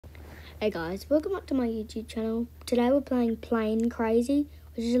Hey guys, welcome back to my YouTube channel. Today we're playing Plane Crazy,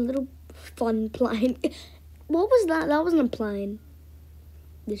 which is a little fun plane. What was that? That wasn't a plane.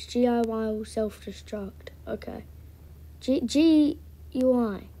 This GUI will self-destruct. Okay. GUI.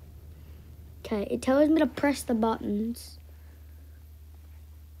 Okay, it tells me to press the buttons.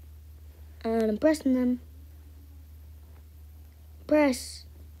 And I'm pressing them. Press,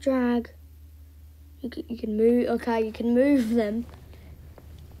 drag. You can move. Okay, you can move them.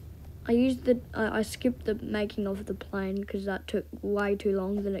 I skipped the making of the plane because that took way too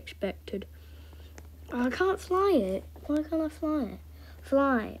long than expected. I can't fly it. Why can't I fly it?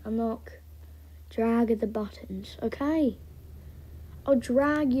 Fly, unlock, drag the buttons, okay? I'll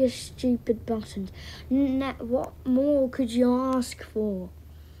drag your stupid buttons. What more could you ask for?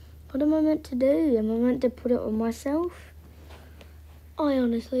 What am I meant to do? Am I meant to put it on myself? I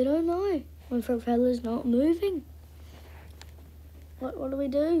honestly don't know. My propeller's not moving. What do we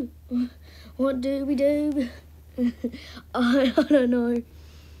do? What do we do? I don't know.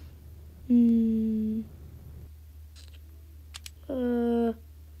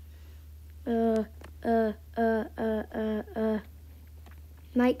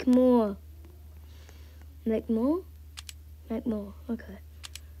 Make more. Make more? Make more, okay.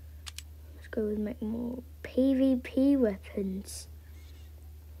 Let's go with make more. PvP weapons.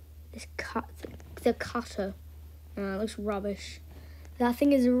 The cutter. It looks rubbish. That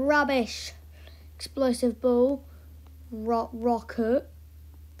thing is rubbish. Explosive ball. Rocket.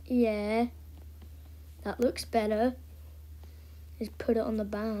 Yeah. That looks better. Just put it on the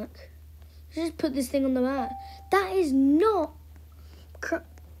back. Just put this thing on the back. That is not...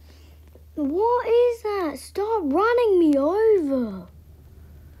 What is that? Stop running me over.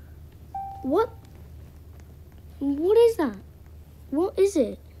 What is that? What is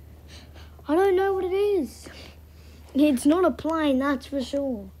it? I don't know what it is. It's not a plane, that's for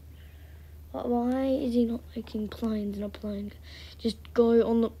sure. Why is he not making planes in a plane? Just go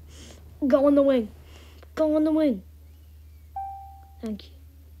on the wing. Go on the wing. Thank you.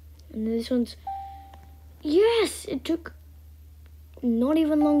 And this one's... Yes! It took not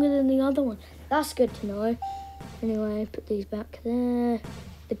even longer than the other one. That's good to know. Anyway, put these back there.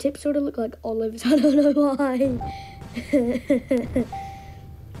 The tips sort of look like olives. I don't know why.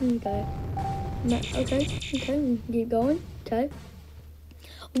 Okay. Okay, keep going. Okay.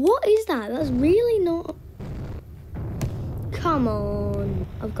 What is that? That's really not... Come on.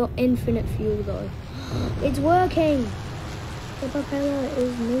 I've got infinite fuel though. It's working. The propeller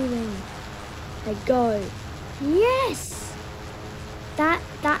is moving. Okay, go. Yes! That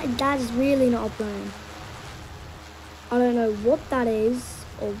is really not a plane. I don't know what that is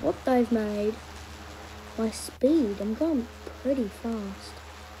or what they've made. My speed, I'm going pretty fast.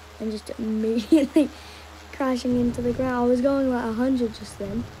 And just immediately crashing into the ground. I was going like 100 just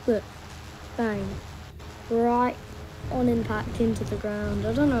then. Look, bang, right on impact into the ground.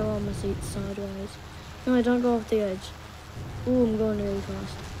 I don't know why my seat's sideways. No, don't go off the edge. Ooh, I'm going really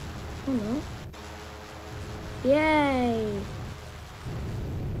fast. Oh no. Yay.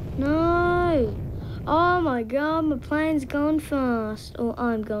 No. Oh my god, my plane's going fast. Or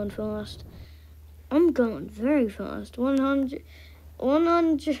I'm going fast. I'm going very fast.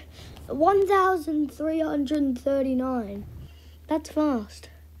 1,339. That's fast.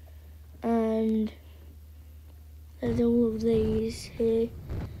 And there's all of these here.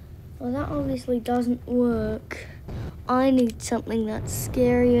 Well, that obviously doesn't work. I need something that's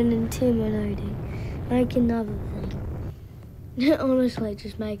scary and intimidating. Make another thing. Honestly,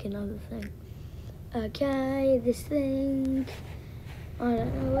 just make another thing. Okay, this thing. I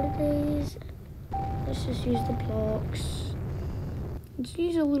don't know what it is. Let's just use the blocks. Let's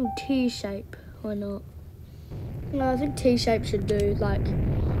use a little T-shape, why not? No, I think T-shape should do, like,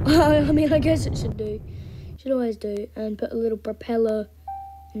 I mean, I guess it should do. Should always do, and put a little propeller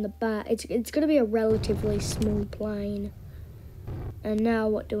in the back. It's going to be a relatively small plane. And now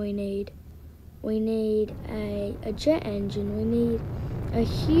what do we need? We need a jet engine. We need a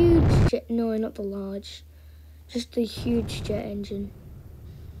huge jet, no, not the large, just a huge jet engine.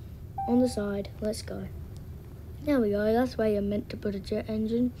 On the side, let's go. There we go, that's where you're meant to put a jet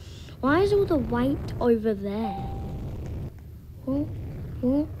engine. Why is all the weight over there? What?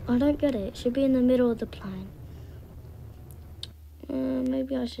 I don't get it. It should be in the middle of the plane.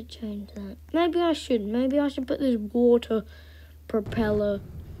 Maybe I should change that. Maybe I should put this water propeller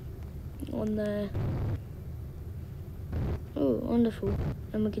on there. Oh, wonderful.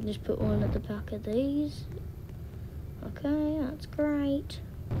 And we can just put one at the back of these. Okay, that's great.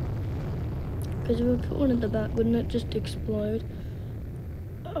 Because if we put one at the back, wouldn't it just explode?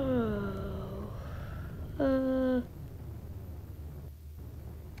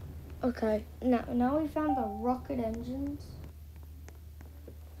 Okay, now we found the rocket engines.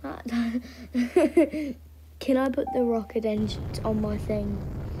 Can I put the rocket engines on my thing?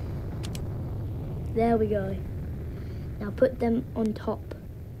 There we go. Now put them on top.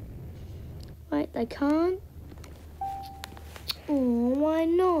 Wait, they can't? Oh, why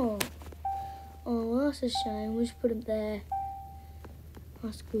not? Oh, that's a shame. We'll just put them there.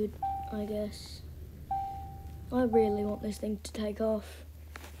 That's good, I guess. I really want this thing to take off.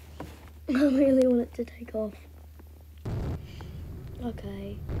 I really want it to take off.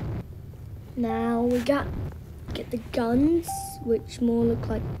 Okay. Now we get the guns, which more look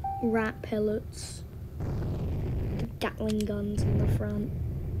like rat pellets. The Gatling guns in the front.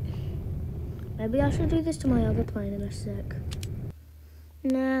 Maybe I should do this to my other plane in a sec.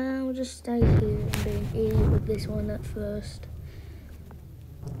 Nah, I'll just stay here and be an idiot with this one at first.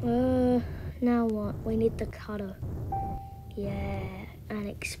 Now what? We need the cutter. Yeah, an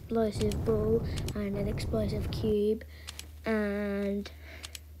explosive ball and an explosive cube and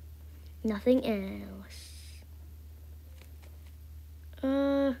nothing else.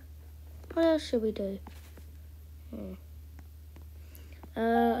 What else should we do?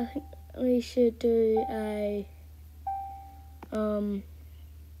 I think we should do a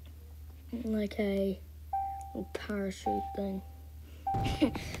like a parachute thing.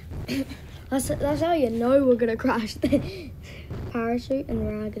 That's how you know we're gonna crash. Parachute and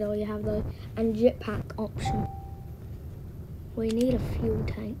ragdoll, you have those, and jetpack option. We need a fuel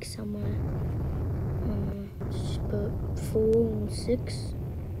tank somewhere. Just put 4 and 6.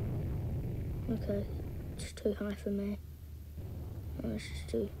 Okay, it's too high for me. Let's just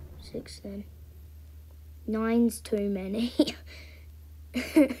do 6 then. 9's too many.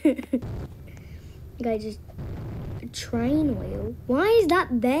 Okay, just a train wheel. Why is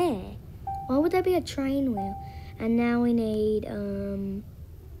that there? Why would there be a train wheel? And now we need, I'm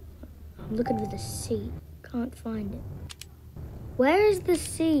looking for the seat. Can't find it. Where is the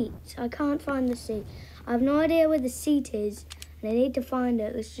seat? I can't find the seat. I have no idea where the seat is, and I need to find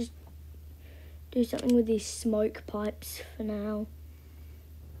it. Let's just do something with these smoke pipes for now.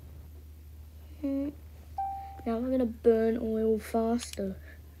 Now we're going to burn oil faster.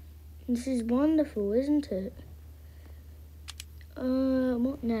 This is wonderful, isn't it?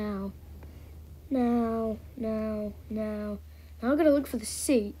 What now? Now. Now I'm going to look for the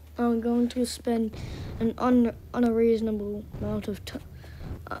seat. I'm going to spend an unreasonable amount of time.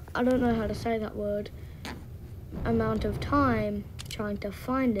 I don't know how to say that word. Amount of time trying to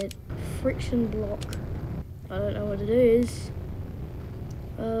find it. Friction block. I don't know what it is.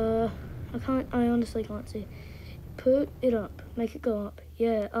 I honestly can't see. Put it up. Make it go up.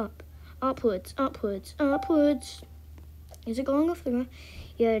 Yeah, up. Upwards. Is it going off the ground?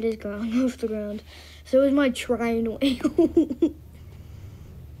 Yeah, it is going off the ground. So is my train wheel.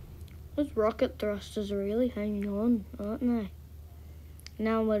 Those rocket thrusters are really hanging on, aren't they?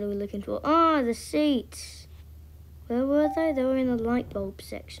 Now what are we looking for? Ah, the seats. Where were they? They were in the light bulb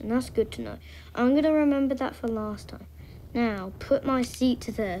section. That's good to know. I'm going to remember that for last time. Now, put my seat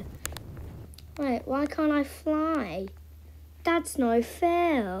there. Wait, why can't I fly? That's no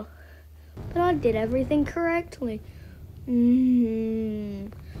fair. But I did everything correctly.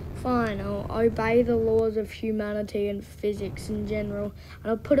 Fine, I'll obey the laws of humanity and physics in general.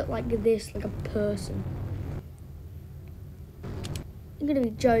 And I'll put it like this, like a person. You're going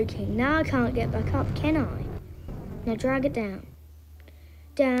to be joking. Now I can't get back up, can I? Now drag it down.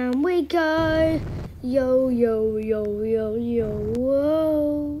 Down we go. Yo, yo, yo, yo, yo,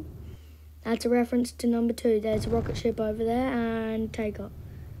 whoa. That's a reference to number 2. There's a rocket ship over there and take off.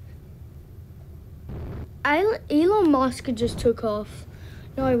 Elon Musk just took off.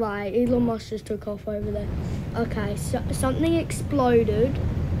 No way, Elon Musk just took off over there. Okay, so something exploded.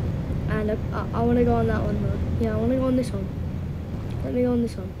 And I want to go on that one though. Yeah, I want to go on this one. Let me go on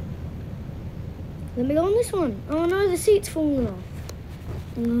this one. Let me go on this one. Oh no, the seat's falling off.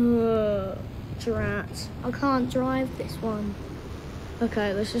 Ugh, drats. I can't drive this one.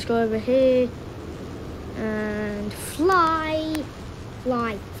 Okay, let's just go over here. And fly.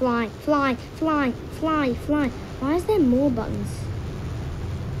 Fly, fly, fly, fly, fly, fly. Why is there more buttons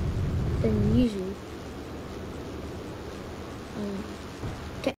than usual?